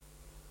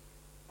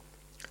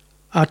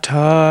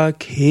Atha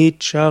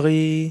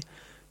Khechari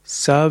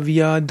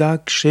Savya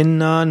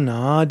Dakshina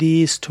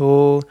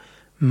Nadisto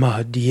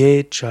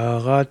Madhye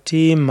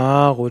Charati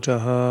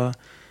Marutaha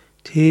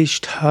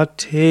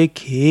Tishthate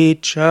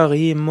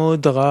Khechari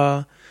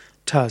Mudra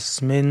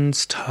Tasmin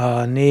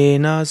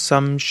Sthanena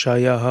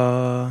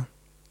Samshayaha.